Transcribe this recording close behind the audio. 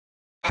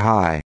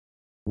Hi.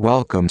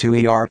 Welcome to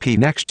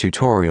ERPNext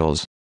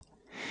tutorials.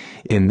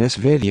 In this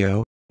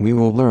video, we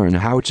will learn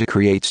how to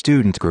create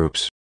student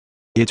groups.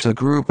 It's a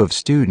group of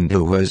students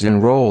who has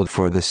enrolled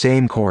for the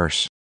same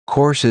course.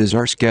 Courses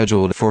are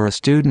scheduled for a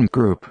student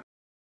group.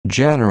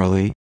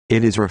 Generally,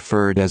 it is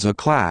referred as a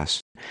class.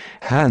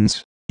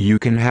 Hence, you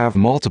can have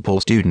multiple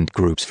student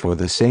groups for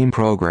the same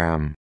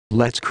program.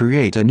 Let's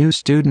create a new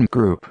student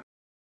group.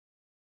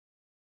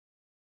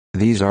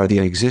 These are the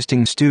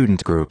existing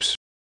student groups.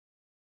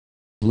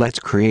 Let's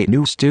create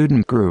new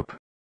student group.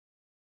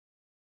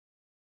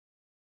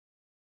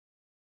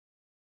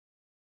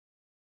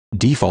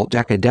 Default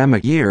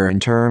academic year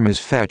and term is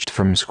fetched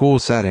from school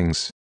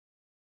settings.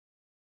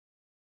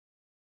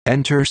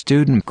 Enter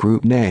student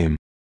group name.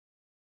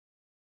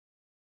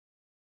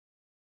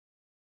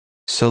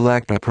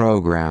 Select a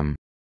program.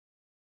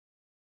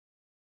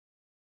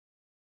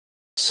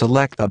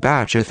 Select a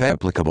batch if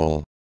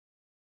applicable.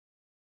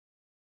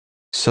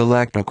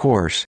 Select a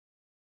course.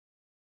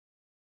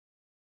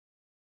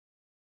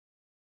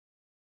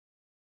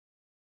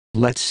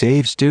 Let's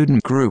save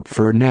student group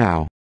for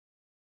now.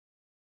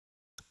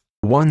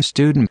 Once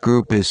student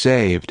group is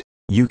saved,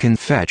 you can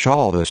fetch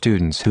all the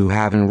students who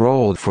have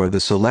enrolled for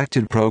the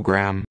selected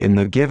program in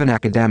the given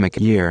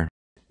academic year.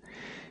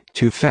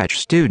 To fetch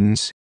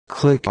students,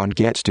 click on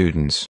Get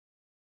Students.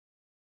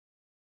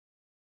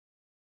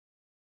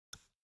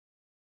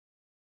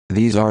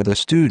 These are the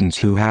students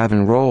who have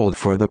enrolled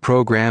for the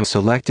program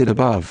selected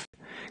above.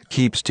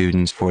 Keep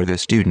students for the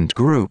student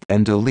group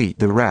and delete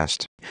the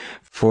rest.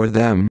 For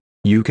them,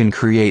 you can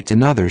create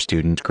another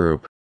student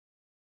group.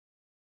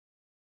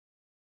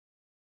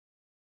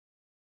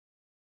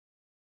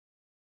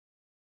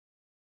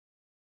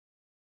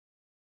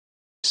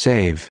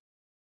 Save.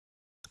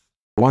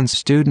 Once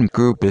student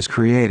group is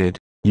created,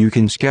 you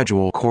can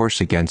schedule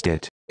course against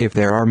it. If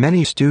there are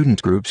many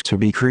student groups to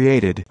be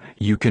created,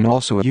 you can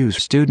also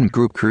use student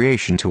group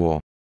creation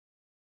tool.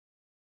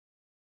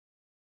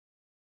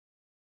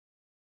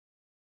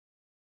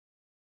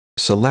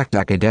 Select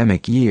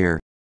academic year.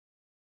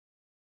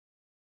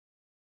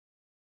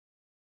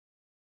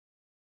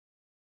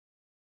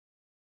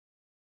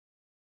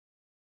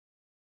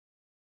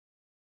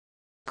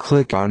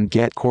 Click on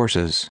Get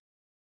Courses.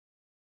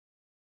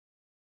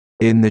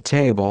 In the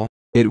table,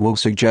 it will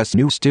suggest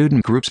new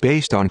student groups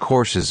based on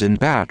courses in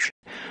batch.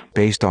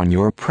 Based on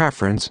your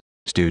preference,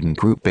 student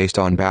group based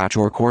on batch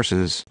or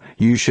courses,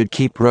 you should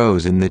keep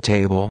rows in the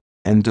table,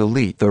 and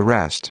delete the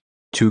rest.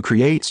 To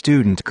create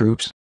student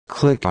groups,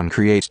 click on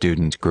Create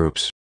Student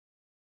Groups.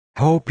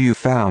 Hope you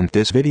found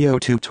this video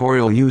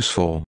tutorial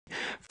useful.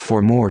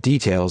 For more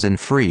details and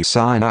free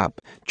sign up,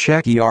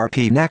 check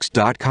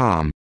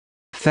ERPNext.com.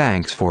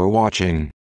 Thanks for watching.